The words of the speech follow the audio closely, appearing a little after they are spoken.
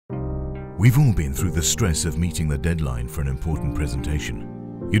We've all been through the stress of meeting the deadline for an important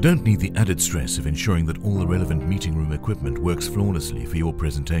presentation. You don't need the added stress of ensuring that all the relevant meeting room equipment works flawlessly for your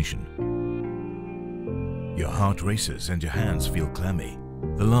presentation. Your heart races and your hands feel clammy.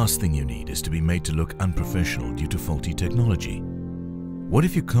 The last thing you need is to be made to look unprofessional due to faulty technology. What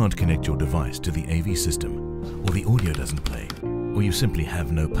if you can't connect your device to the AV system, or the audio doesn't play, or you simply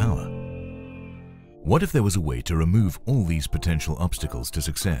have no power? What if there was a way to remove all these potential obstacles to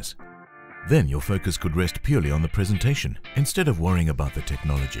success? Then your focus could rest purely on the presentation instead of worrying about the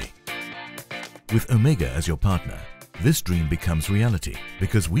technology. With Omega as your partner, this dream becomes reality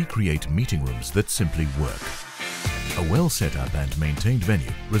because we create meeting rooms that simply work. A well set up and maintained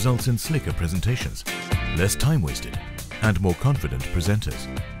venue results in slicker presentations, less time wasted, and more confident presenters.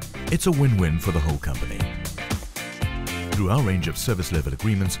 It's a win-win for the whole company. Through our range of service level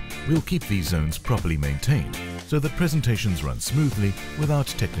agreements, we'll keep these zones properly maintained so that presentations run smoothly without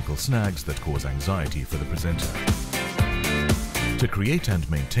technical snags that cause anxiety for the presenter. To create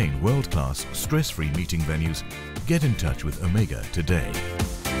and maintain world-class, stress-free meeting venues, get in touch with Omega today.